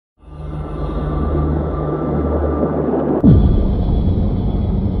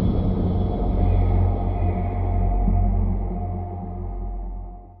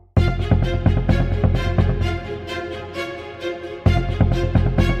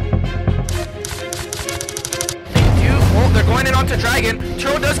onto Dragon.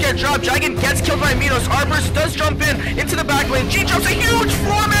 Turo does get dropped. Dragon gets killed by Minos. Arborist does jump into the back lane. G drops a huge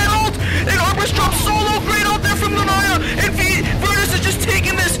 4-man ult, and Arborist drops solo. Great ult there from Lunaria, and Virtus is just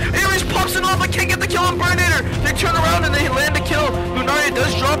taking this. Ares pops it off, but can't get the kill on Burninator. They turn around and they land a kill. Lunaria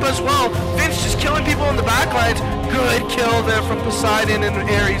does drop as well. Vince just killing people in the back lines. Good kill there from Poseidon and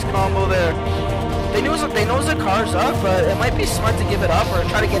Ares combo there. They know the car's up, but it might be smart to give it up or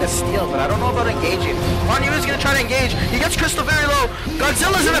try to get a steal, but I don't know about engaging. Guan Yu is going to try to engage. He gets Crystal very low.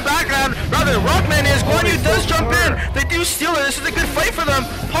 Godzilla's in the background. Rather, Rockman is. Guan Yu does jump in. They do steal it. This is a good fight for them.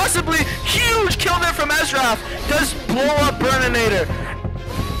 Possibly huge kill there from Ezreal. Does blow up Burninator.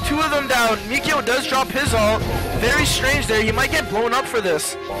 Two of them down. Mikio does drop his ult. Very strange there. He might get blown up for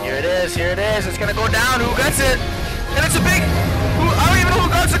this. Here it is. Here it is. It's going to go down. Who gets it? And it's a big... I don't even know who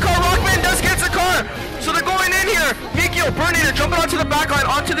got the car. Rockman does get the car. So they're going in here. Mikio, Burninator jumping onto the backline,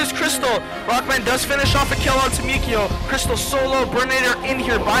 onto this Crystal. Rockman does finish off a kill onto Mikio. Crystal solo, Burninator in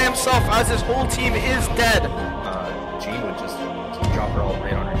here by himself as his whole team is dead. Jean would just drop her all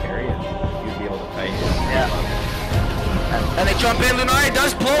right on her carry and you'd be able to fight. Yeah. And they jump in. Lunaria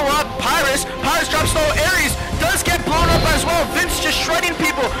does blow up Pyrus. Pyrus drops low. Ares does get blown up as well. Vince just shredding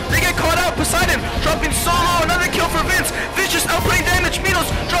people. They get caught out. Poseidon dropping so low. Another kill for Vince. Vince just outplaying damage. Minos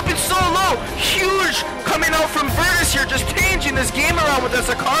dropping so low. Huge coming out from Virtus here. Just changing this game around with this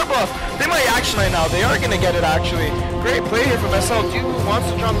car buff. They might actually now. They are going to get it actually. Great play here from SL. Dugu wants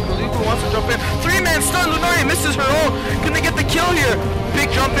to jump. Lugu wants to jump in. 3-man stun. Lunaria misses her ult. Can they get the kill here? Big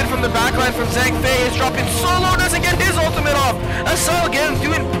jump in from the backline from Zhang Fei. Is dropping solo. Doesn't get his ultimate off. SL again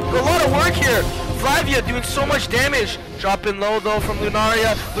doing a lot of work here. Flavia doing so much damage. Dropping low though from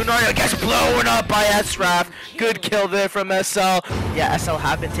Lunaria. Lunaria gets blown up by Esraf. Good kill there from SL. Yeah, SL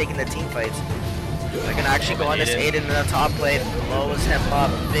have been taking the team fights. They're gonna actually go on this Aiden in the top lane. Blows him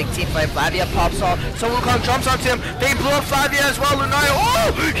up. Big team fight. Flavia pops off. So Wukong jumps onto him. They blow up Flavia as well. Lunaria.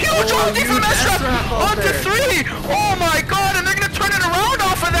 Oh! Huge ulti from Esraf! Onto 3! Oh my god! And they're gonna turn it around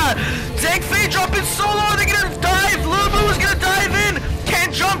off of that! Zhang Fei dropping solo. They're gonna dive. Lubu is gonna dive in.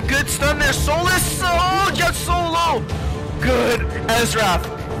 Can't jump. Good stun there. Solus. Oh, just solo. Good. Ezra.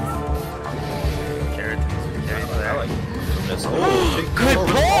 Oh, good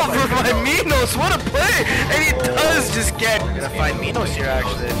ball for my Minos. What a play. And he does just get... We're going to find Minos here,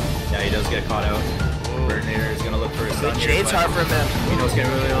 actually. Yeah, he does get caught out. Burninator is going to look for his stun. Jade's hard for him. Minos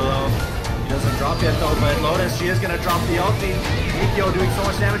getting really low. He doesn't drop yet, though, but Lotus, she is going to drop the ulti. Mikio doing so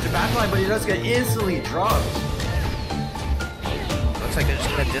much damage to backline, but he does get instantly dropped. Looks like they're just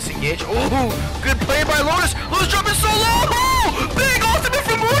gonna disengage. Oh, good play by Lotus. Lotus dropping so low. Oh, big ultimate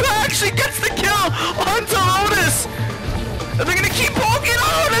from Muda actually gets the kill onto Lotus. And they're gonna keep poking.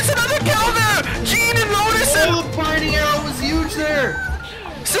 Oh, there's another kill there. Jean and Lotus. Oh, the binding arrow was huge there.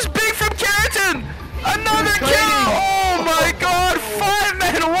 This is big from Keratin. Another kill. Oh my god.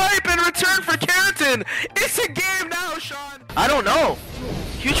 5-man wipe in return for Keratin. It's a game now, Sean. I don't know.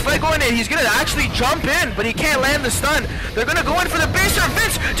 Huge fight going in. He's gonna actually jump in, but he can't land the stun. They're gonna go in for the base surf.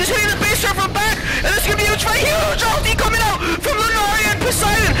 Vince just hitting the base surf from back, and this is gonna be a huge fight. Huge ulti coming out from Lunaria and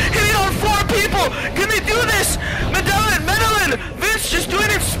Poseidon, hitting on 4 people. Can they do this? Medellin, Vince just doing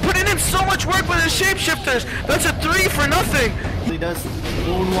it, putting in so much work with his shapeshifters. That's a 3 for nothing. He does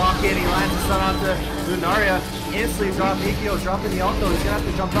moonwalk in. He lands the stun onto Lunaria. Instantly drop Mikio, dropping the ult though. He's gonna have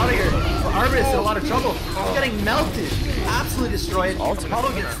to jump out of here. So Arborist is in a lot of trouble. He's getting melted. Absolutely destroyed.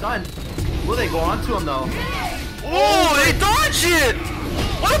 Apollo gets stunned. Will they go on to him though? Oh, they dodge it!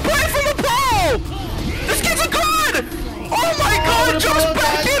 What a play from Apollo! This kid's a god! Oh my god, jumps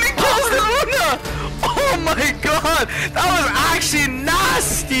back in and kills the Luna! Oh my god! That was actually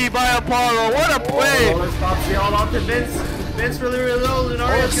nasty by Apollo. What a play! Lotus pops the ult onto Vince. Vince really low.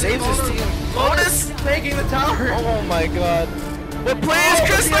 Lunaria saves his team. Lotus taking the tower. Oh my god. What play is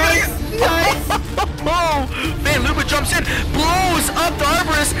Chris? Nice. Oh, man, Luba jumps in, blows up the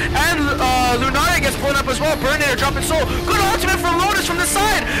Arborist, and Lunaria gets blown up as well. Burninator dropping soul. Good ultimate from Lotus from the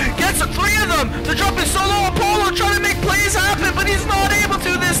side. Gets 3 of them. They're dropping solo. Apollo trying to make plays happen, but he's not able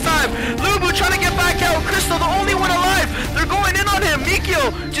to this time. Lubu trying to get back out. Crystal, the only one alive. They're going in on him.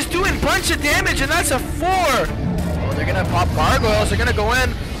 Mikio just doing a bunch of damage, and that's a 4. Oh, they're gonna pop gargoyles. They're gonna go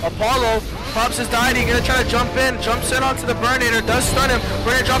in. Apollo pops his deity, gonna try to jump in, jumps in onto the Burninator, does stun him.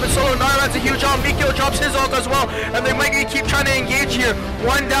 Burninator dropping solo, Nara lands a huge ult, Mikio drops his ult as well, and they might keep trying to engage here.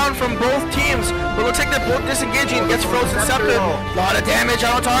 1 down from both teams, but looks like they're both disengaging, gets frozen scepter. A lot of damage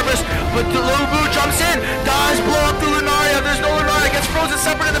out to Harvest, but Lubu jumps in, does blow up the Lunaria, there's no Lunaria, gets frozen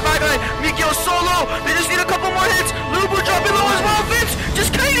separate in the backline. Mikio solo, they just need a couple more hits. Lubu dropping low as well, Vince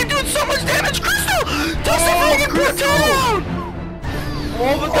just kind of doing so much damage. Crystal doesn't freaking put down.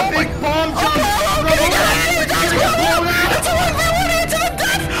 Oh, but the big bomb jump! Apollo, it's a 1v1!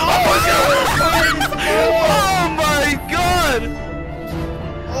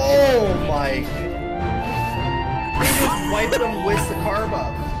 wiped him with the car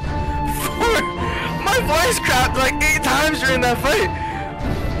buff. My voice cracked like 8 times during that fight.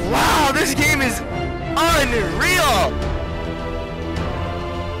 Wow, this game is unreal.